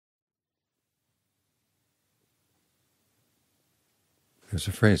There's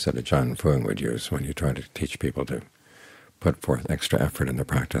a phrase that Ajahn Fuang would use when you try to teach people to put forth extra effort in their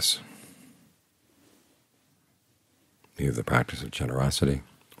practice, either the practice of generosity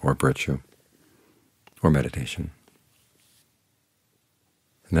or virtue or meditation.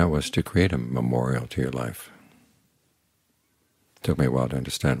 And that was to create a memorial to your life. It took me a while to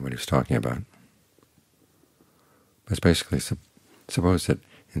understand what he was talking about. But it's basically, suppose that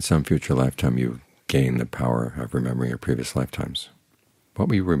in some future lifetime you gain the power of remembering your previous lifetimes. What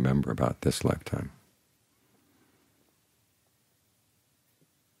will you remember about this lifetime?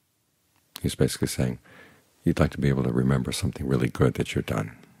 He's basically saying you'd like to be able to remember something really good that you've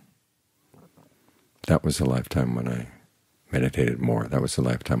done. That was the lifetime when I meditated more. That was the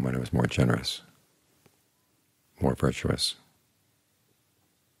lifetime when I was more generous, more virtuous.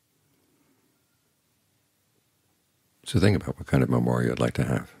 So think about what kind of memorial you'd like to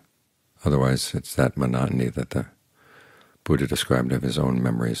have. Otherwise, it's that monotony that the Buddha described of his own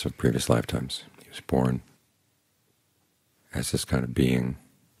memories of previous lifetimes. He was born as this kind of being,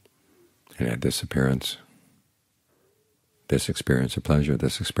 and had this appearance, this experience of pleasure,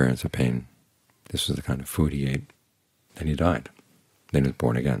 this experience of pain. This was the kind of food he ate. Then he died. Then he was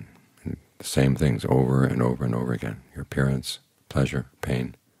born again. And the same things over and over and over again. Your appearance, pleasure,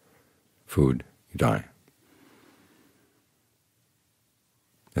 pain, food, you die.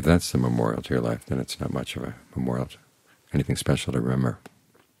 If that's the memorial to your life, then it's not much of a memorial to anything special to remember.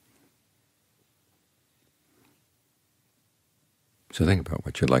 So think about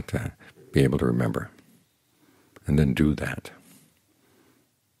what you'd like to be able to remember, and then do that.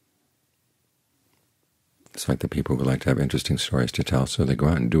 It's like the people who like to have interesting stories to tell, so they go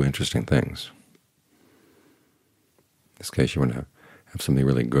out and do interesting things. In this case, you want to have something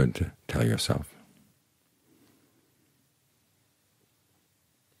really good to tell yourself.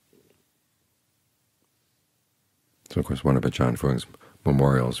 So, of course, one of Ajahn Fuang's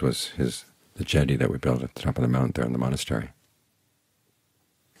memorials was the jetty that we built at the top of the mountain there in the monastery.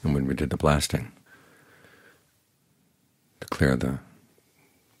 And when we did the blasting to clear that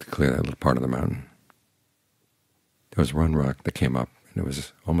little part of the mountain, there was one rock that came up, and it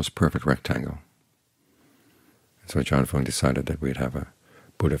was almost a perfect rectangle. And so Ajahn Fuang decided that we'd have a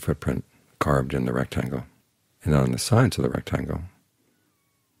Buddha footprint carved in the rectangle. And on the sides of the rectangle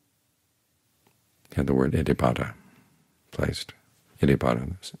had the word Iddhipada placed.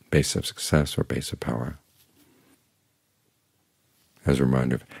 Iddhipada, base of success or base of power, as a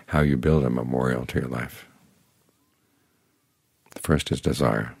reminder of how you build a memorial to your life. The first is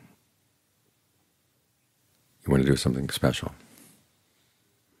desire. You want to do something special.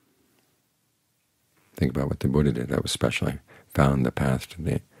 Think about what the Buddha did that was special. He found the path to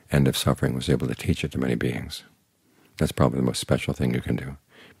the end of suffering, was able to teach it to many beings. That's probably the most special thing you can do.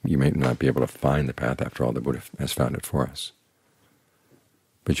 You may not be able to find the path, after all, the Buddha has found it for us.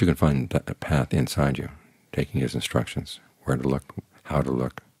 But you can find that path inside you, taking his instructions, where to look, how to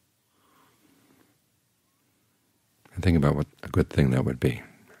look. And think about what a good thing that would be,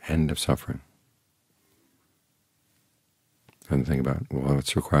 end of suffering. And think about, well,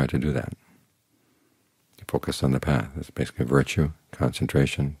 what's required to do that? You focus on the path. It's basically virtue,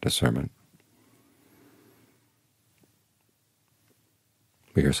 concentration, discernment.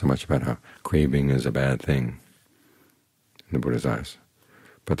 We hear so much about how craving is a bad thing in the Buddha's eyes.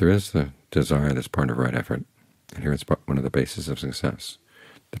 But there is the desire that's part of right effort, and here it's one of the bases of success.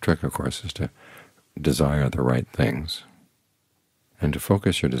 The trick, of course, is to desire the right things and to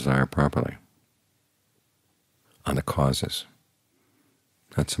focus your desire properly on the causes,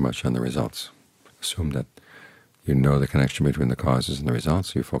 not so much on the results. Assume that you know the connection between the causes and the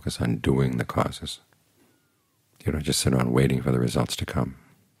results, so you focus on doing the causes. You don't just sit around waiting for the results to come.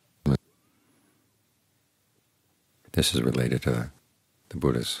 This is related to the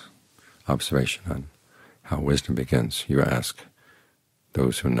Buddha's observation on how wisdom begins. You ask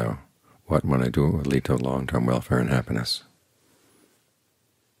those who know, what when I do it will lead to long-term welfare and happiness?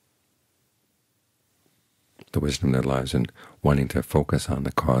 The wisdom that lies in wanting to focus on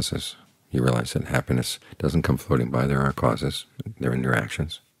the causes. You realize that happiness doesn't come floating by. There are causes. They're in your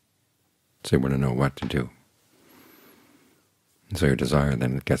actions. So you want to know what to do. And so your desire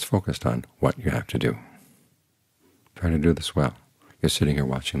then gets focused on what you have to do. Try to do this well. You're sitting here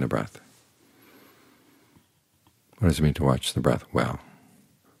watching the breath. What does it mean to watch the breath well?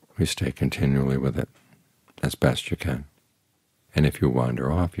 We stay continually with it as best you can. And if you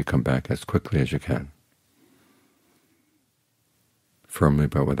wander off, you come back as quickly as you can. Firmly,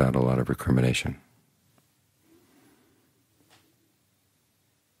 but without a lot of recrimination.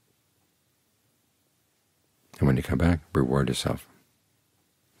 And when you come back, reward yourself.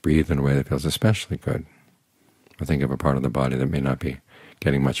 Breathe in a way that feels especially good Or think of a part of the body that may not be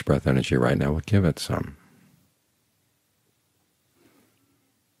getting much breath energy right now. Well, give it some.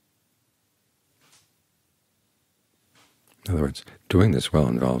 In other words, doing this well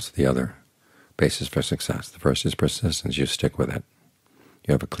involves the other basis for success. The first is persistence. You stick with it.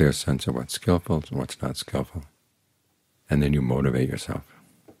 You have a clear sense of what's skillful and what's not skillful. And then you motivate yourself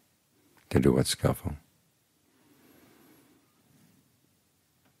to do what's skillful.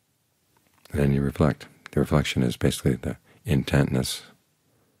 And then you reflect. The reflection is basically the intentness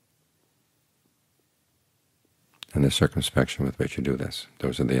and the circumspection with which you do this.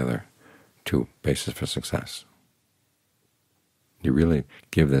 Those are the other two bases for success. You really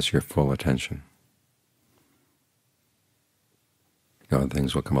give this your full attention. Other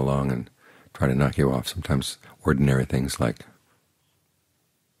things will come along and try to knock you off, sometimes ordinary things like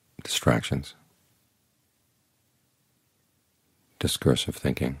distractions, discursive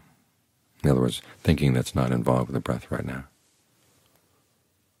thinking. In other words, thinking that's not involved with the breath right now.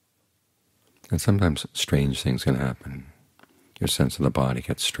 And sometimes strange things can happen. Your sense of the body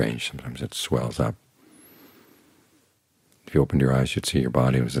gets strange. Sometimes it swells up. If you opened your eyes, you'd see your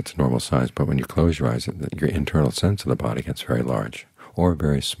body as its normal size, but when you close your eyes, your internal sense of the body gets very large or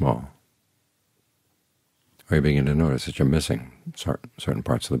very small. Or you begin to notice that you're missing certain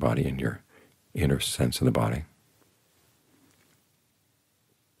parts of the body in your inner sense of the body.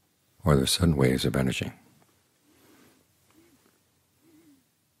 Or there's sudden waves of energy.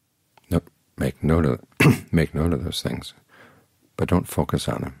 Make note of those things, but don't focus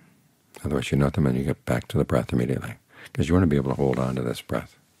on them. Otherwise you note them and you get back to the breath immediately, because you want to be able to hold on to this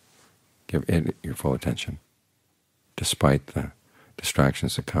breath. Give it your full attention, despite the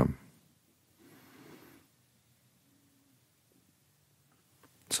distractions that come.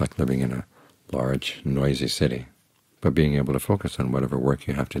 It's like living in a large, noisy city, but being able to focus on whatever work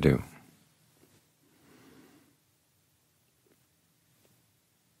you have to do.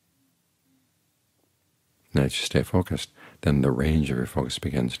 And as you stay focused, then the range of your focus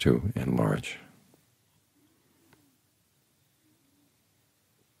begins to enlarge.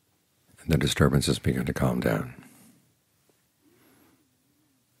 And the disturbances begin to calm down.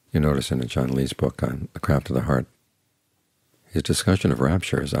 You notice in John Lee's book on the craft of the heart, his discussion of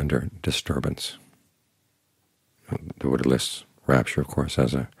rapture is under disturbance. The Buddha lists rapture, of course,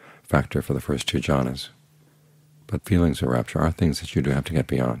 as a factor for the first two jhanas. But feelings of rapture are things that you do have to get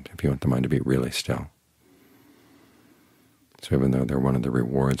beyond if you want the mind to be really still. So even though they're one of the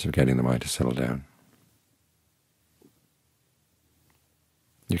rewards of getting the mind to settle down,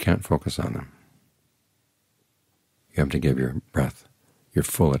 you can't focus on them. You have to give your breath your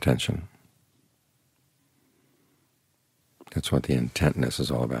full attention. That's what the intentness is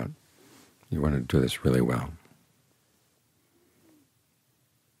all about. You want to do this really well.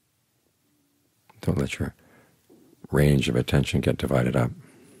 Don't let your range of attention get divided up.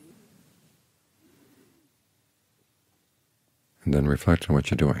 And then reflect on what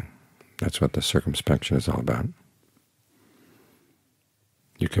you're doing. That's what the circumspection is all about.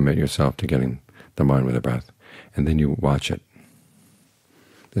 You commit yourself to getting the mind with the breath, and then you watch it.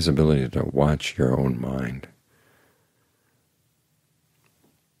 This ability to watch your own mind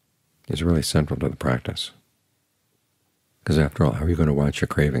is really central to the practice. Because after all, how are you going to watch your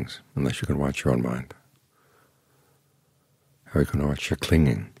cravings unless you can watch your own mind? How are you going to watch your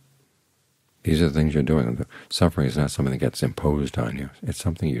clinging? These are the things you're doing. The suffering is not something that gets imposed on you. It's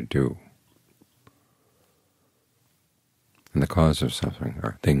something you do. And the cause of suffering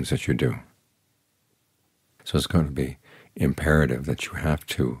are things that you do. So it's going to be imperative that you have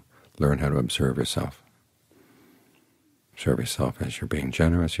to learn how to observe yourself. Observe yourself as you're being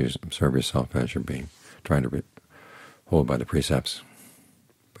generous. You observe yourself as you're trying to hold by the precepts.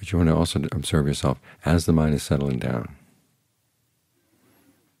 But you want to also observe yourself as the mind is settling down.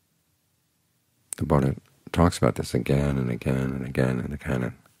 The Buddha talks about this again and again and again and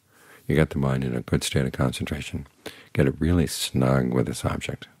again. You get the mind in a good state of concentration. Get it really snug with this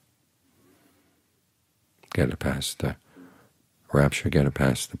object. Get it past the rapture, get it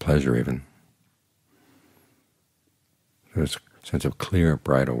past the pleasure even. There's a sense of clear,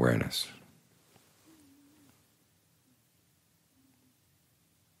 bright awareness.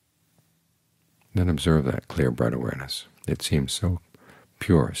 Then observe that clear, bright awareness. It seems so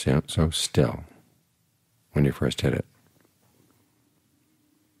pure, so still when you first hit it.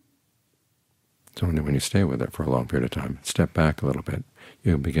 So when you stay with it for a long period of time, step back a little bit,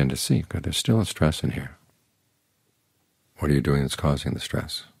 you begin to see, God, there's still a stress in here. What are you doing that's causing the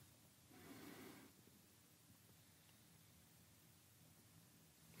stress?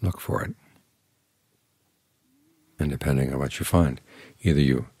 Look for it. And depending on what you find, either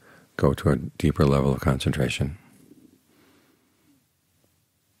you go to a deeper level of concentration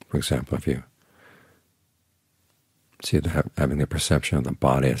For example, if you see that having the perception of the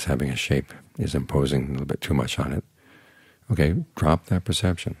body as having a shape is imposing a little bit too much on it, okay, drop that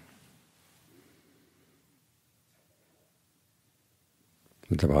perception.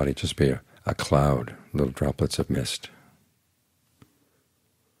 Let the body just be a cloud, little droplets of mist,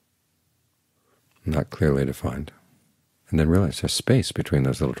 not clearly defined. And then realize there's space between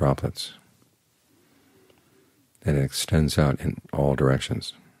those little droplets, and it extends out in all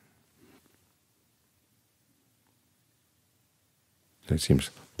directions. It seems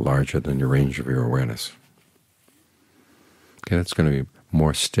larger than the range of your awareness. Okay, that's going to be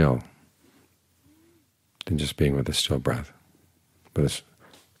more still than just being with a still breath, with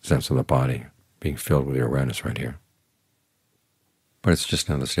a sense of the body being filled with your awareness right here. But it's just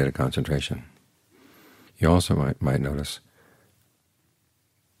another state of concentration. You also might notice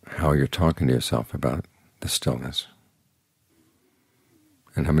how you're talking to yourself about the stillness,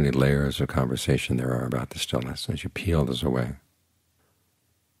 and how many layers of conversation there are about the stillness as you peel this away.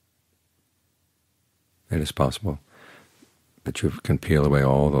 It is possible that you can peel away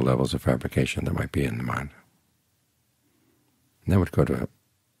all the levels of fabrication that might be in the mind. And that would go to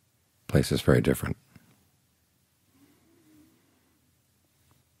places very different.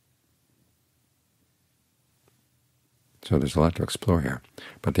 So there's a lot to explore here.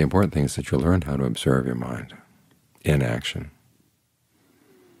 But the important thing is that you learn how to observe your mind in action.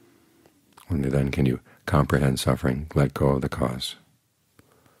 Only then can you comprehend suffering, let go of the cause,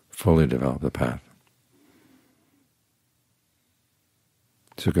 fully develop the path,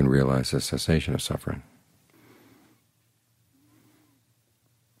 so you can realize the cessation of suffering.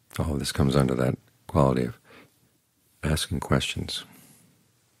 All of this comes under that quality of asking questions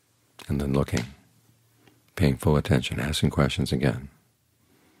and then looking, paying full attention, asking questions again.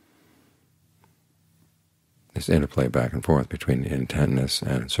 This interplay back and forth between intentness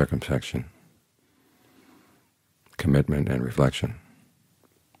and circumspection, commitment and reflection.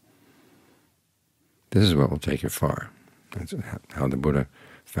 This is what will take you far. That's how the Buddha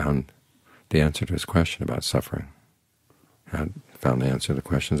found the answer to his question about suffering, found the answer to the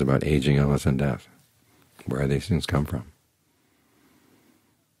questions about aging, illness, and death. Where these things come from.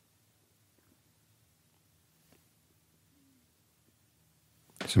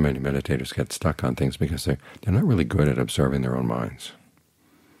 So many meditators get stuck on things because they're not really good at observing their own minds.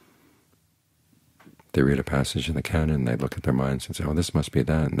 They read a passage in the canon, and they look at their minds and say, oh, this must be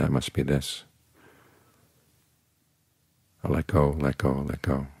that, and that must be this. I'll let go, let go, let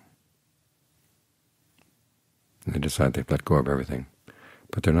go. And they decide they've let go of everything.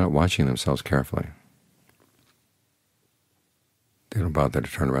 But they're not watching themselves carefully. They don't bother to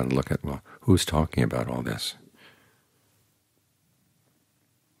turn around and look at, well, who's talking about all this?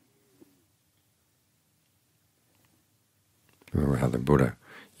 Remember how the Buddha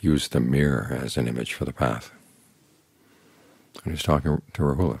used the mirror as an image for the path. And he was talking to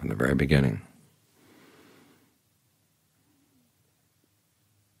Rahula from the very beginning.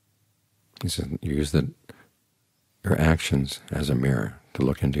 He said, you use your actions as a mirror to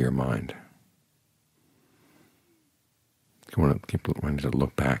look into your mind. You want to keep wanting to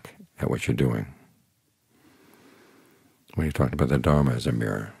look back at what you're doing. When he talked about the Dhamma as a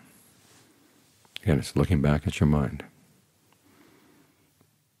mirror, again, it's looking back at your mind.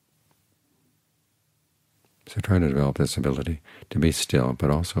 So try to develop this ability to be still,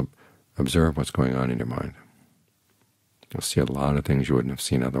 but also observe what's going on in your mind. You'll see a lot of things you wouldn't have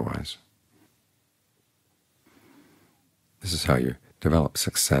seen otherwise. This is how you develop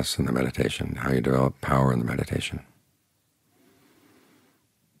success in the meditation, how you develop power in the meditation.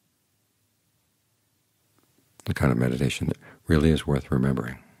 The kind of meditation that really is worth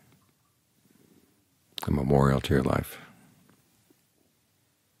remembering, a memorial to your life.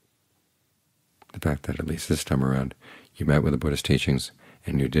 The fact that at least this time around you met with the Buddha's teachings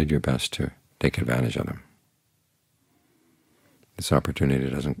and you did your best to take advantage of them. This opportunity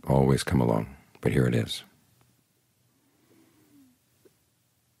doesn't always come along, but here it is.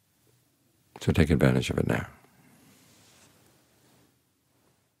 So take advantage of it now.